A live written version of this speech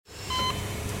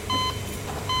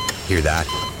Hear that?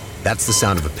 That's the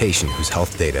sound of a patient whose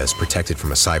health data is protected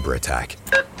from a cyber attack.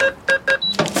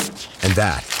 And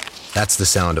that's the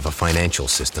sound of a financial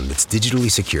system that's digitally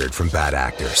secured from bad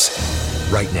actors.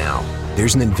 Right now,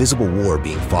 there's an invisible war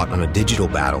being fought on a digital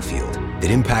battlefield that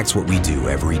impacts what we do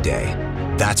every day.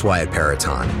 That's why at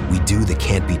Peraton, we do the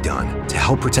can't be done to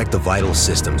help protect the vital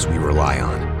systems we rely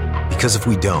on. Because if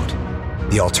we don't,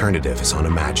 the alternative is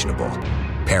unimaginable.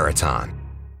 Peraton.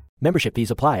 Membership fees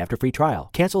apply after free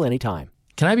trial. Cancel anytime.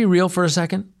 Can I be real for a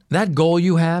second? That goal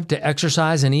you have to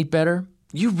exercise and eat better,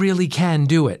 you really can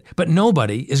do it. But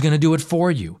nobody is going to do it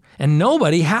for you. And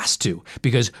nobody has to,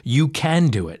 because you can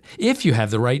do it if you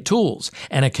have the right tools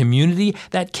and a community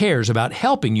that cares about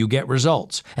helping you get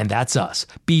results. And that's us,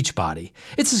 Beachbody.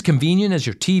 It's as convenient as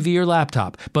your TV or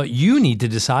laptop, but you need to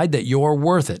decide that you're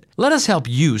worth it. Let us help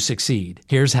you succeed.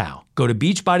 Here's how. Go to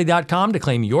beachbody.com to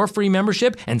claim your free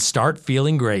membership and start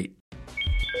feeling great.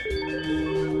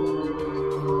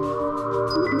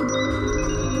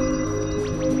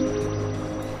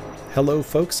 Hello,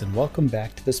 folks, and welcome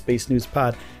back to the Space News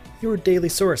Pod, your daily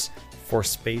source for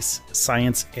space,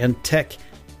 science, and tech.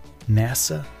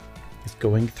 NASA is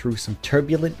going through some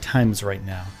turbulent times right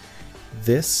now.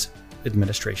 This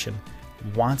administration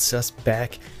wants us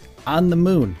back on the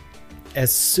moon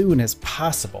as soon as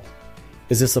possible.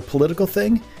 Is this a political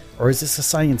thing, or is this a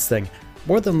science thing?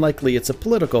 More than likely, it's a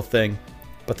political thing,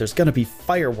 but there's going to be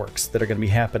fireworks that are going to be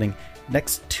happening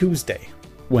next Tuesday,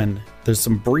 when there's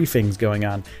some briefings going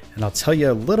on, and I'll tell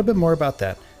you a little bit more about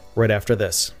that right after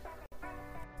this.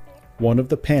 One of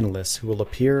the panelists who will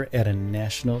appear at a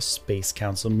National Space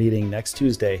Council meeting next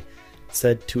Tuesday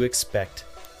said to expect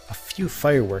a few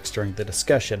fireworks during the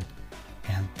discussion,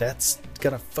 and that's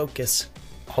going to focus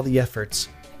all the efforts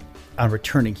on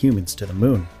returning humans to the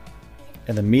moon.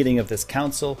 And the meeting of this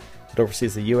council that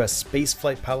oversees the U.S.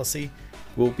 spaceflight policy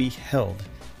will be held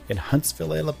in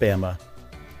Huntsville, Alabama.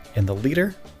 And the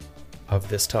leader of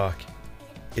this talk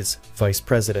is Vice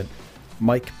President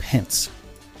Mike Pence.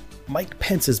 Mike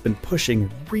Pence has been pushing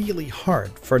really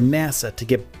hard for NASA to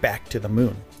get back to the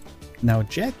moon. Now,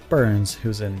 Jack Burns,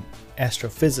 who's an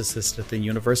astrophysicist at the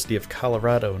University of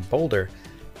Colorado in Boulder,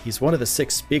 he's one of the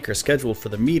 6 speakers scheduled for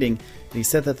the meeting, and he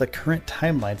said that the current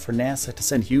timeline for NASA to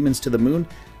send humans to the moon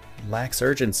lacks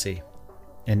urgency.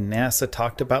 And NASA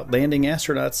talked about landing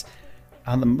astronauts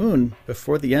on the moon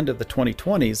before the end of the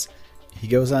 2020s. He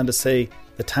goes on to say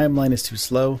the timeline is too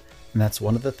slow, and that's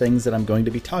one of the things that I'm going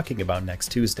to be talking about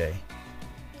next Tuesday.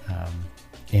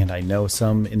 And I know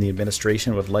some in the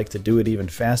administration would like to do it even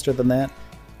faster than that.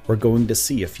 We're going to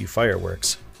see a few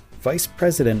fireworks. Vice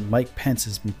President Mike Pence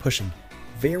has been pushing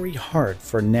very hard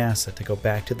for NASA to go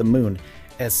back to the moon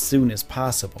as soon as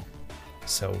possible.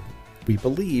 So we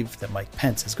believe that Mike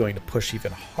Pence is going to push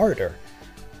even harder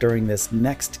during this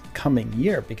next coming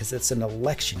year because it's an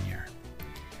election year.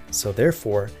 So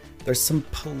therefore, there's some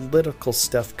political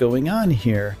stuff going on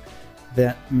here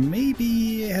that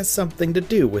maybe has something to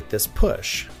do with this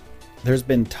push. There's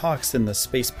been talks in the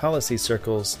space policy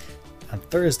circles on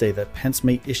Thursday that Pence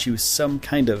may issue some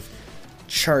kind of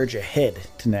charge ahead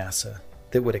to NASA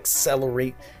that would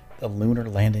accelerate the lunar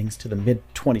landings to the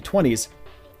mid-2020s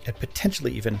and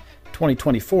potentially even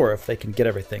 2024 if they can get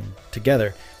everything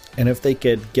together. And if they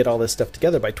could get all this stuff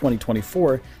together by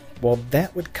 2024, well,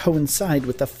 that would coincide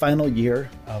with the final year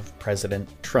of President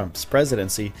Trump's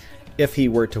presidency if he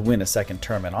were to win a second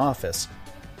term in office.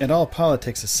 And all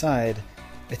politics aside,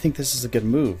 I think this is a good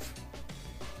move.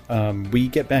 We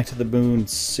get back to the moon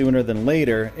sooner than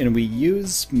later, and we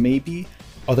use maybe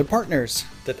other partners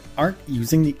that aren't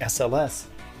using the SLS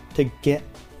to get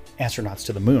astronauts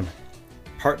to the moon.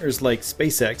 Partners like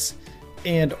SpaceX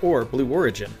and or Blue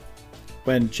Origin.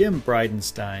 When Jim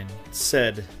Bridenstine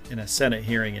said in a Senate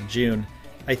hearing in June,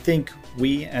 I think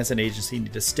we as an agency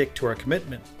need to stick to our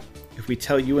commitment. If we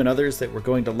tell you and others that we're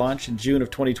going to launch in June of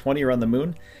 2020 around the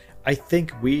moon, I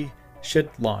think we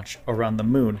should launch around the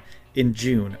moon in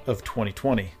June of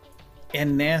 2020.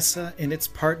 And NASA and its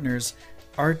partners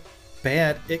are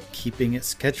bad at keeping its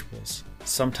schedules.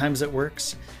 Sometimes it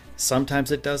works,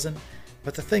 sometimes it doesn't.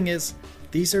 But the thing is,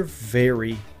 these are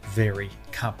very, very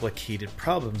complicated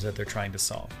problems that they're trying to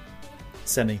solve.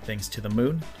 Sending things to the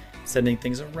moon, sending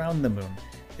things around the moon.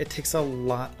 It takes a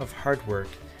lot of hard work,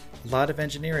 a lot of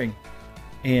engineering,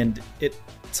 and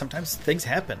sometimes things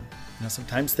happen.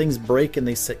 Sometimes things break and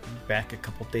they set you back a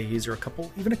couple days or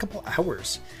even a couple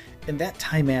hours, and that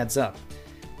time adds up.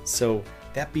 So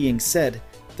that being said,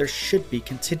 there should be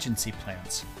contingency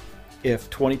plans. If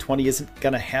 2020 isn't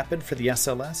going to happen for the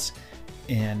SLS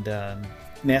and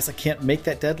NASA can't make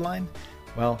that deadline,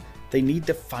 well, they need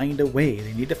to find a way.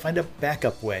 They need to find a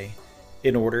backup way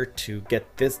in order to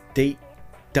get this date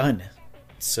done.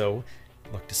 So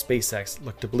look to SpaceX,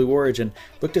 look to Blue Origin,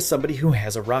 look to somebody who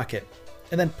has a rocket,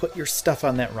 and then put your stuff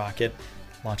on that rocket,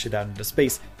 launch it out into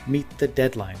space, meet the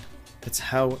deadline. That's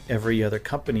how every other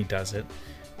company does it.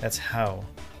 That's how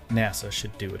NASA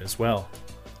should do it as well.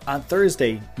 On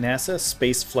Thursday, NASA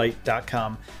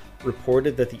Spaceflight.com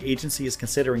reported that the agency is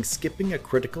considering skipping a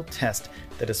critical test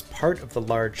that is part of the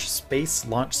large Space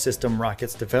Launch System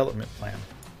rocket's development plan.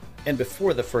 And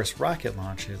before the first rocket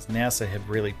launches, NASA had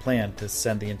really planned to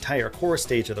send the entire core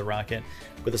stage of the rocket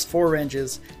with its 4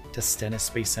 engines to Stennis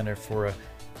Space Center for a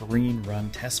green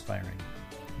run test firing,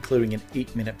 including an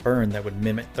 8-minute burn that would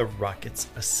mimic the rocket's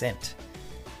ascent.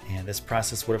 And this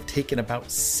process would have taken about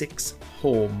 6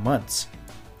 whole months.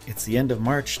 It's the end of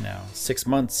March now. 6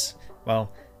 months,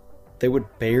 well, they would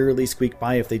barely squeak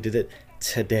by if they did it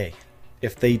today.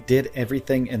 If they did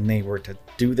everything and they were to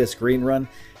do this green run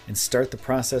and start the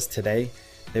process today,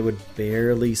 they would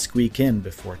barely squeak in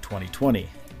before 2020.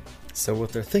 So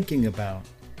what they're thinking about,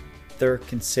 they're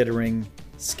considering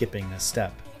skipping this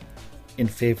step in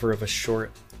favor of a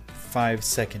short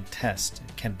 5-second test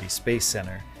at Kennedy Space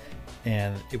Center,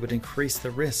 and it would increase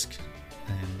the risk.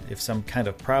 And if some kind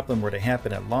of problem were to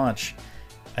happen at launch,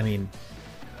 I mean,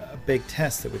 a big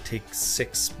test that would take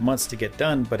 6 months to get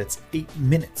done, but it's 8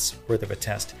 minutes worth of a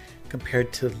test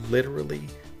compared to literally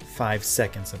 5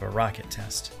 seconds of a rocket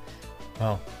test.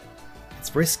 Well,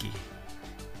 it's risky.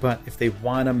 But if they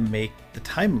want to make the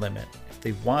time limit, if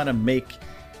they want to make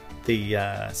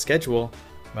the schedule,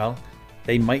 well,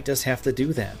 they might just have to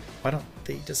do that. Why don't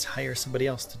they just hire somebody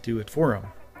else to do it for them?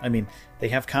 I mean, they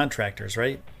have contractors,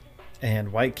 right?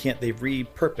 And why can't they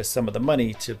repurpose some of the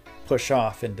money to push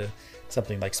off into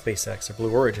something like SpaceX or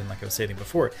Blue Origin, like I was saying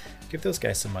before? Give those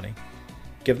guys some money.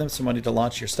 Give them some money to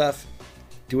launch your stuff.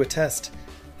 Do a test.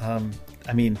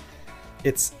 I mean,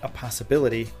 it's a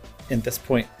possibility. At this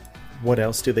point, what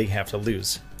else do they have to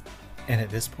lose? And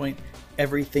at this point,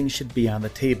 everything should be on the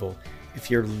table. If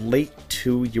you're late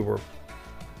to your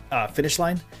finish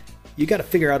line, you got to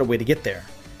figure out a way to get there.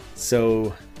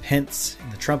 So Pence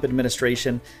and the Trump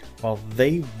administration, while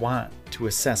they want to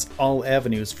assess all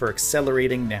avenues for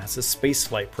accelerating NASA's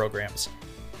spaceflight programs.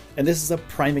 And this is a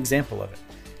prime example of it.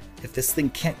 If this thing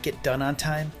can't get done on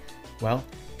time, well,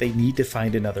 they need to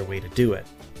find another way to do it.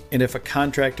 And if a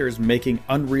contractor is making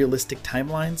unrealistic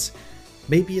timelines,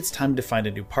 maybe it's time to find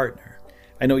a new partner.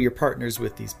 I know you're partners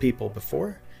with these people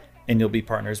before, and you'll be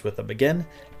partners with them again,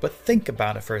 but think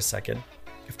about it for a second.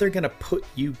 If they're going to put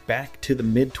you back to the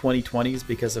mid-2020s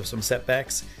because of some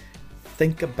setbacks,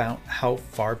 think about how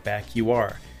far back you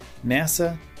are.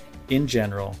 NASA, in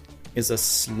general, is a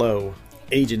slow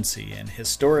agency, and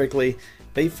historically,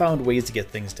 they've found ways to get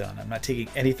things done. I'm not taking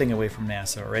anything away from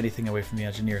NASA or anything away from the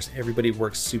engineers. Everybody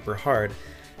works super hard,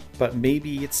 but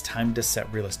maybe it's time to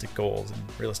set realistic goals and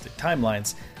realistic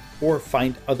timelines, or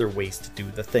find other ways to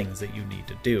do the things that you need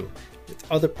to do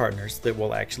with other partners that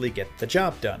will actually get the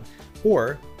job done.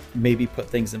 Or maybe put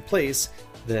things in place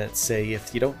that say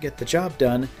if you don't get the job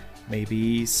done,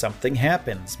 maybe something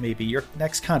happens. Maybe your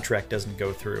next contract doesn't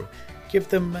go through. Give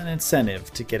them an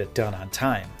incentive to get it done on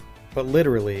time. But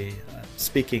literally,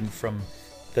 speaking from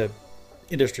the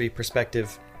industry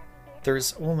perspective,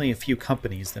 there's only a few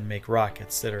companies that make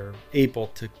rockets that are able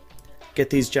to get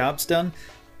these jobs done,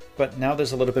 but now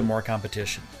there's a little bit more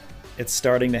competition. It's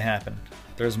starting to happen.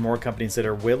 There's more companies that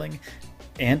are willing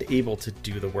and able to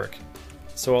do the work.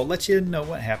 So I'll let you know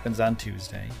what happens on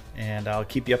Tuesday, and I'll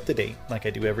keep you up to date like I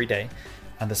do every day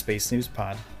on the Space News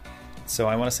Pod. So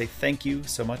I want to say thank you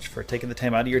so much for taking the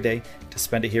time out of your day to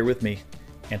spend it here with me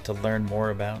and to learn more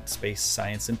about space,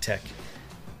 science, and tech.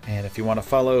 And if you want to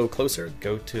follow closer,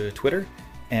 go to Twitter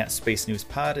at Space News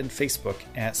Pod and Facebook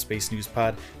at Space News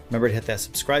Pod. Remember to hit that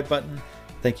subscribe button.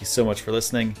 Thank you so much for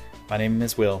listening. My name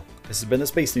is Will. This has been the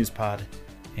Space News Pod,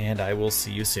 and I will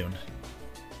see you soon.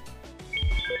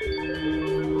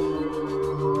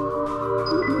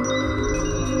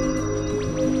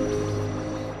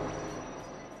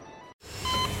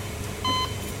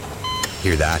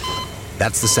 Hear that?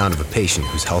 That's the sound of a patient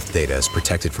whose health data is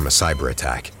protected from a cyber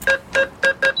attack.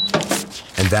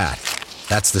 And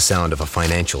that's the sound of a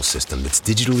financial system that's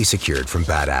digitally secured from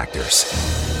bad actors.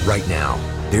 Right now,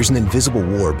 there's an invisible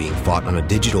war being fought on a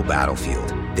digital battlefield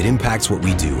that impacts what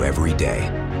we do every day.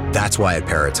 That's why at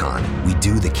Peraton, we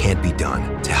do the can't be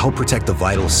done to help protect the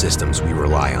vital systems we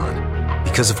rely on.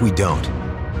 Because if we don't,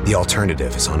 the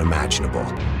alternative is unimaginable.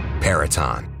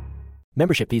 Peraton.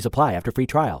 Membership fees apply after free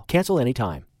trial. Cancel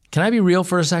anytime. Can I be real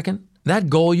for a second? That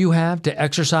goal you have to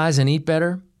exercise and eat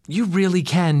better, you really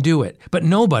can do it, but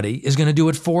nobody is going to do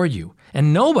it for you.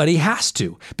 And nobody has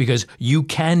to, because you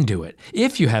can do it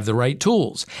if you have the right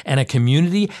tools and a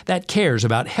community that cares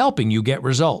about helping you get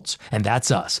results. And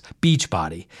that's us,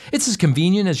 Beachbody. It's as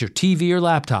convenient as your TV or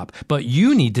laptop, but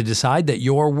you need to decide that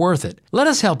you're worth it. Let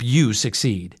us help you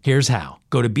succeed. Here's how.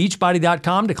 Go to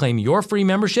beachbody.com to claim your free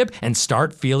membership and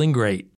start feeling great.